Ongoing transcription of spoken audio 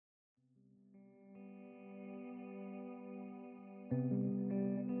Today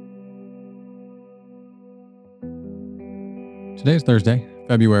is Thursday,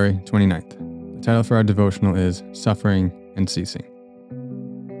 February 29th. The title for our devotional is Suffering and Ceasing.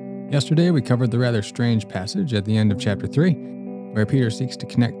 Yesterday, we covered the rather strange passage at the end of chapter 3, where Peter seeks to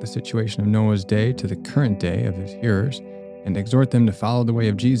connect the situation of Noah's day to the current day of his hearers and exhort them to follow the way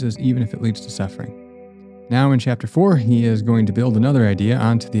of Jesus even if it leads to suffering. Now in chapter 4, he is going to build another idea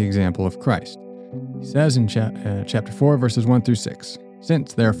onto the example of Christ. He says in chapter 4, verses 1 through 6,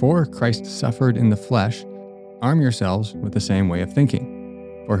 "Since, therefore, Christ suffered in the flesh, arm yourselves with the same way of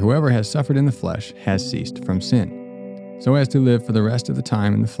thinking. For whoever has suffered in the flesh has ceased from sin, so as to live for the rest of the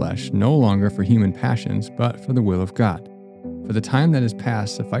time in the flesh, no longer for human passions, but for the will of God. For the time that is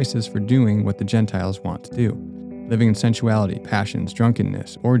past suffices for doing what the Gentiles want to do, living in sensuality, passions,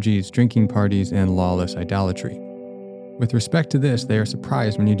 drunkenness, orgies, drinking parties, and lawless idolatry. With respect to this, they are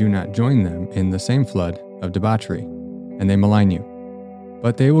surprised when you do not join them in the same flood of debauchery, and they malign you.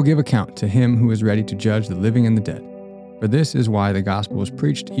 But they will give account to him who is ready to judge the living and the dead. For this is why the gospel was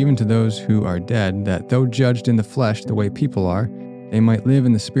preached even to those who are dead, that though judged in the flesh the way people are, they might live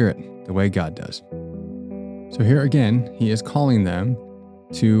in the spirit the way God does." So here again, he is calling them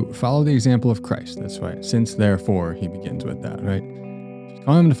to follow the example of Christ. That's why, since therefore, he begins with that, right? He's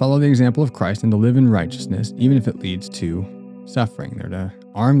calling them to follow the example of Christ and to live in righteousness, even if it leads to suffering. They're to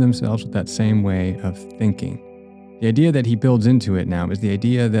arm themselves with that same way of thinking. The idea that he builds into it now is the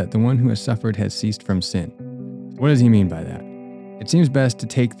idea that the one who has suffered has ceased from sin. What does he mean by that? It seems best to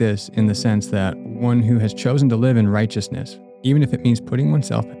take this in the sense that one who has chosen to live in righteousness, even if it means putting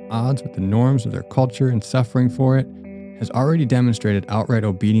oneself at odds with the norms of their culture and suffering for it, has already demonstrated outright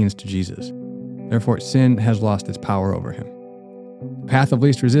obedience to Jesus. Therefore, sin has lost its power over him. The path of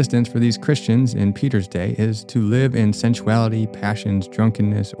least resistance for these Christians in Peter's day is to live in sensuality, passions,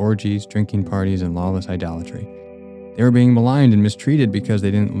 drunkenness, orgies, drinking parties, and lawless idolatry. They were being maligned and mistreated because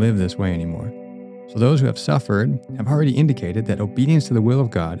they didn't live this way anymore. So those who have suffered have already indicated that obedience to the will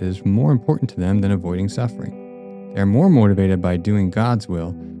of God is more important to them than avoiding suffering. They are more motivated by doing God's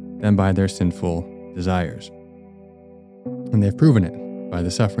will than by their sinful desires. And they've proven it by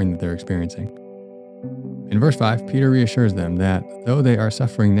the suffering that they're experiencing. In verse 5, Peter reassures them that though they are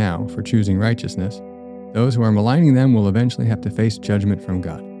suffering now for choosing righteousness, those who are maligning them will eventually have to face judgment from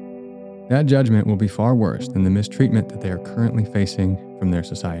God. That judgment will be far worse than the mistreatment that they are currently facing from their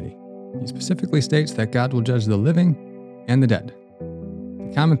society. He specifically states that God will judge the living and the dead.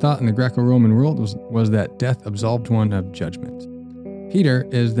 The common thought in the Greco-Roman world was that death absolved one of judgment. Peter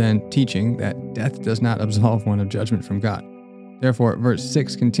is then teaching that death does not absolve one of judgment from God. Therefore, verse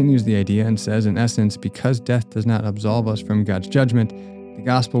 6 continues the idea and says, in essence, because death does not absolve us from God's judgment, the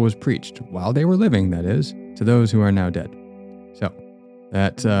gospel was preached, while they were living, that is, to those who are now dead. So,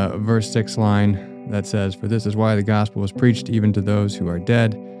 that verse 6 line that says, "For this is why the gospel was preached even to those who are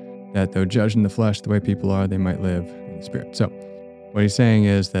dead, that though judged in the flesh the way people are, they might live in the spirit." So what he's saying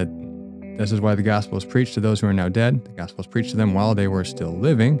is that this is why the gospel is preached to those who are now dead. The gospel is preached to them while they were still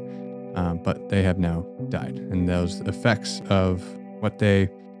living, but they have now died. And those effects of whether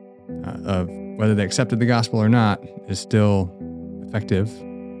they accepted the gospel or not is still effective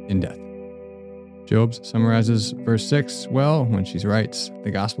in death. Job summarizes verse 6 well when she writes,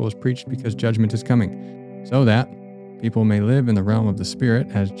 "The gospel is preached because judgment is coming, so that people may live in the realm of the spirit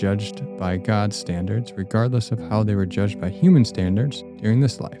as judged by God's standards, regardless of how they were judged by human standards during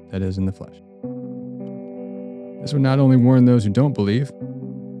this life, that is, in the flesh." This would not only warn those who don't believe,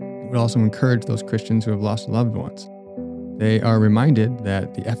 it would also encourage those Christians who have lost loved ones. They are reminded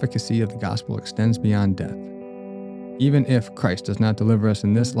that the efficacy of the gospel extends beyond death. Even if Christ does not deliver us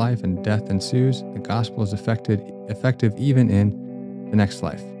in this life and death ensues, the gospel is effective even in the next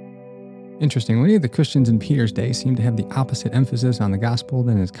life. Interestingly, the Christians in Peter's day seem to have the opposite emphasis on the gospel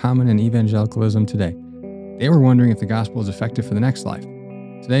than is common in evangelicalism today. They were wondering if the gospel is effective for the next life.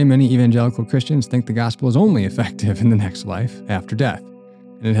 Today, many evangelical Christians think the gospel is only effective in the next life, after death,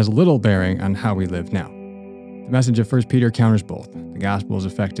 and it has little bearing on how we live now. The message of 1 Peter counters both. The gospel is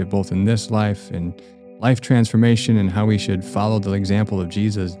effective both in this life, in life transformation, and how we should follow the example of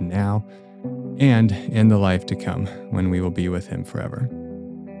Jesus now, and in the life to come, when we will be with him forever.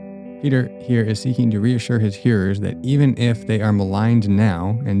 Peter here is seeking to reassure his hearers that even if they are maligned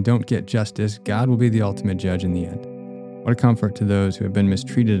now and don't get justice, God will be the ultimate judge in the end. What a comfort to those who have been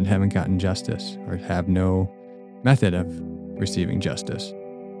mistreated and haven't gotten justice, or have no method of receiving justice.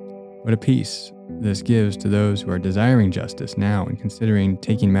 What a peace this gives to those who are desiring justice now and considering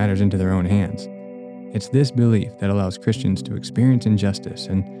taking matters into their own hands. It's this belief that allows Christians to experience injustice,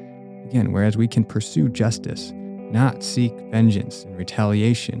 and again, whereas we can pursue justice, not seek vengeance and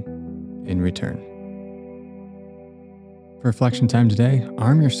retaliation in return. For reflection time today,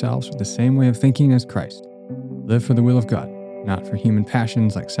 arm yourselves with the same way of thinking as Christ. Live for the will of God, not for human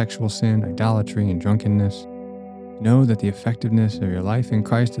passions like sexual sin, idolatry, and drunkenness. Know that the effectiveness of your life in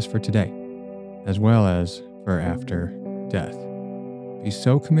Christ is for today, as well as for after death. Be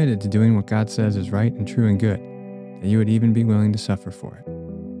so committed to doing what God says is right and true and good that you would even be willing to suffer for it.